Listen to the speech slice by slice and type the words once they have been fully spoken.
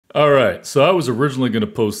right, so I was originally going to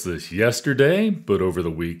post this yesterday, but over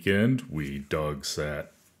the weekend we dog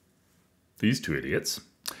sat these two idiots.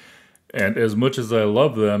 And as much as I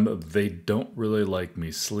love them, they don't really like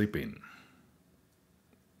me sleeping.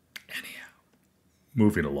 Anyhow,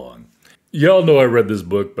 moving along. Y'all know I read this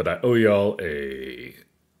book, but I owe y'all a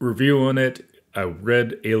review on it. I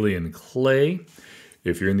read Alien Clay.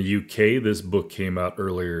 If you're in the UK, this book came out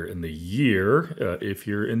earlier in the year. If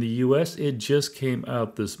you're in the US, it just came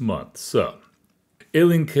out this month. So,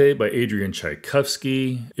 Alien Clay by Adrian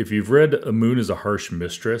Tchaikovsky. If you've read A Moon is a Harsh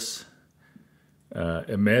Mistress,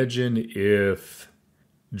 imagine if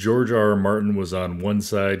George R. R. Martin was on one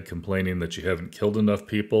side complaining that you haven't killed enough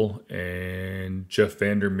people, and Jeff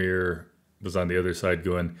Vandermeer was on the other side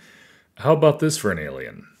going, how about this for an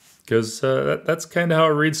alien? Because that's kind of how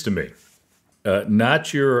it reads to me.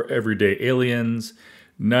 Not your everyday aliens,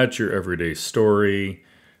 not your everyday story.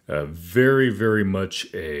 Very, very much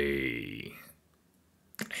a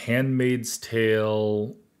Handmaid's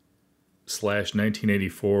Tale /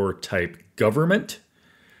 1984 type government.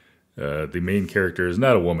 The main character is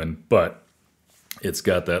not a woman, but it's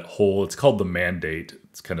got that whole, it's called the Mandate.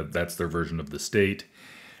 It's kind of, that's their version of the state.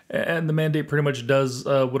 And the Mandate pretty much does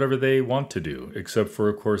whatever they want to do, except for,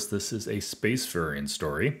 of course, this is a spacefaring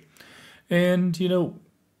story. And, you know,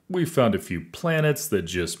 we found a few planets that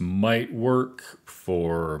just might work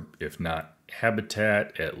for, if not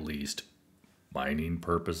habitat, at least mining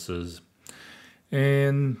purposes.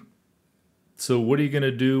 And so what are you going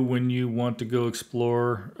to do when you want to go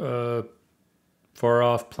explore a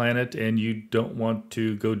far-off planet and you don't want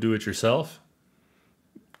to go do it yourself?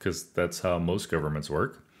 Because that's how most governments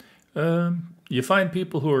work. You find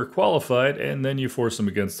people who are qualified and then you force them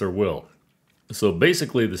against their will. So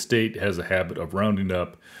basically the state has a habit of rounding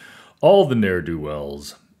up all the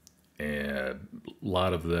ne'er-do-wells, and a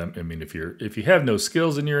lot of them, I mean, if you have no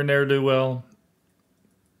skills and you're a ne'er-do-well,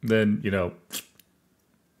 then, you know,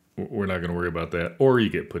 we're not going to worry about that. Or you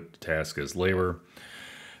get put to task as labor.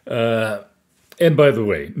 And by the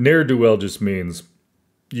way, ne'er-do-well just means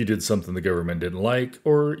you did something the government didn't like,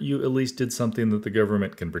 or you at least did something that the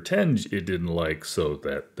government can pretend it didn't like so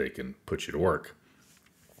that they can put you to work.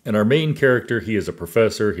 And our main character, he is a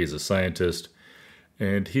professor, he's a scientist,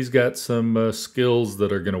 and he's got some skills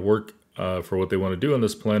that are going to work for what they want to do on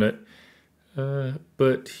this planet.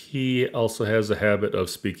 But he also has a habit of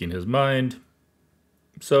speaking his mind.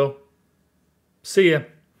 So, see ya.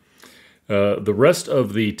 The rest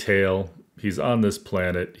of the tale, he's on this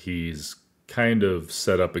planet, he's kind of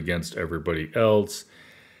set up against everybody else.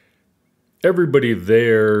 Everybody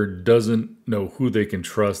there doesn't know who they can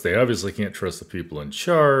trust. They obviously can't trust the people in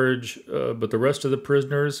charge, but the rest of the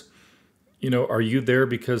prisoners, you know, are you there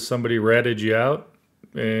because somebody ratted you out?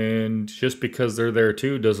 And just because they're there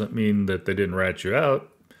too doesn't mean that they didn't rat you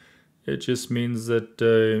out. It just means that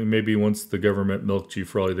maybe once the government milked you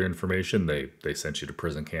for all their information, they sent you to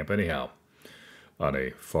prison camp anyhow on a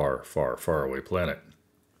far, far, far away planet.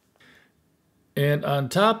 And on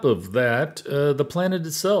top of that, the planet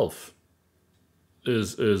itself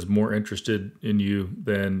is more interested in you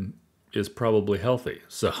than is probably healthy.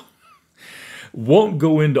 So, won't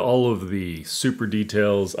go into all of the super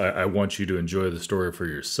details. I want you to enjoy the story for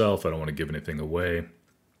yourself. I don't want to give anything away.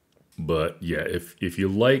 But yeah, if you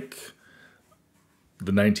like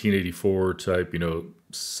the 1984 type, you know,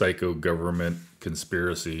 psycho government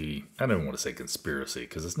conspiracy, I don't even want to say conspiracy,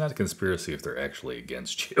 because it's not a conspiracy if they're actually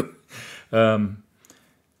against you.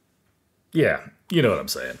 Yeah, you know what I'm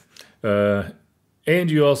saying.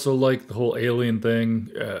 And you also like the whole alien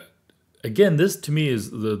thing. Again, this to me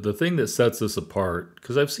is the thing that sets this apart,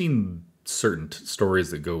 because I've seen certain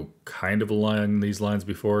stories that go kind of along these lines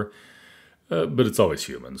before, but it's always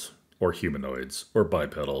humans, or humanoids, or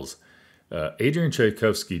bipedals. Adrian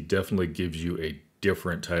Tchaikovsky definitely gives you a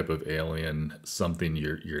different type of alien, something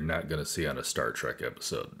you're not going to see on a Star Trek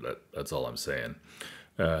episode. That's all I'm saying.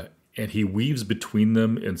 And he weaves between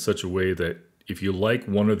them in such a way that if you like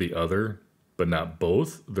one or the other, but not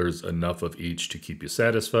both, there's enough of each to keep you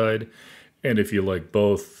satisfied. And if you like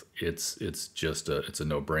both, it's just it's a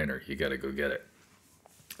no-brainer. You got to go get it.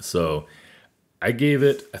 So I think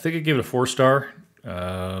I gave it a 4-star.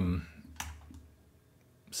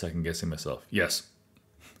 Second guessing myself. Yes.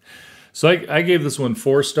 So I gave this one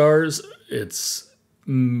 4 stars. It's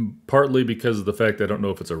partly because of the fact that I don't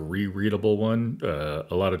know if it's a rereadable one.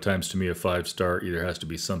 A lot of times to me, a 5-star either has to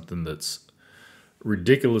be something that's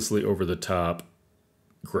ridiculously over the top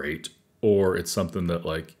great, or it's something that,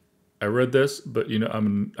 like, I read this, but you know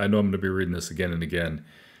I know I'm going to be reading this again and again,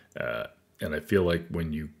 and I feel like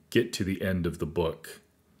when you get to the end of the book,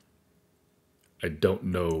 I don't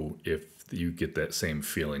know if you get that same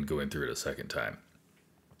feeling going through it a second time.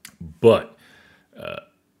 But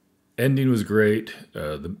ending was great.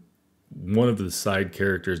 One of the side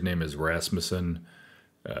characters' name is Rasmussen.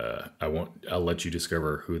 I'll let you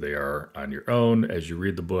discover who they are on your own as you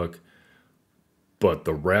read the book. But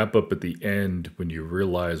the wrap up at the end, when you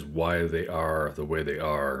realize why they are the way they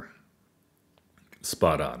are,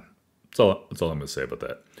 spot on. That's all I'm going to say about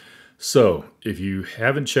that. So, if you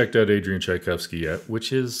haven't checked out Adrian Tchaikovsky yet,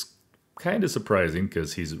 which is kind of surprising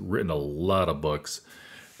because he's written a lot of books,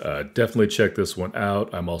 definitely check this one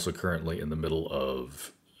out. I'm also currently in the middle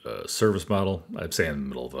of Service Model. I'm saying in the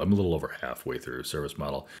middle of, I'm a little over halfway through Service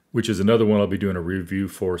Model, which is another one I'll be doing a review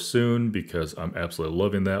for soon because I'm absolutely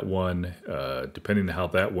loving that one. Depending on how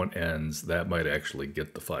that one ends, that might actually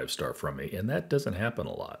get the 5-star from me, and that doesn't happen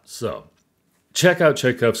a lot. So check out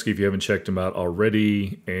Tchaikovsky if you haven't checked him out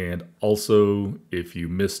already, and also if you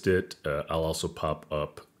missed it, I'll also pop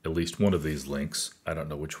up at least one of these links. I don't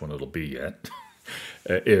know which one it'll be yet.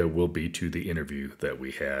 It will be to the interview that we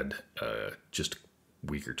had just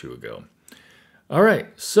week or two ago. All right,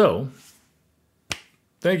 so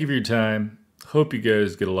thank you for your time. Hope you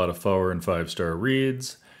guys get a lot of 4 and 5-star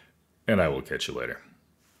reads, and I will catch you later.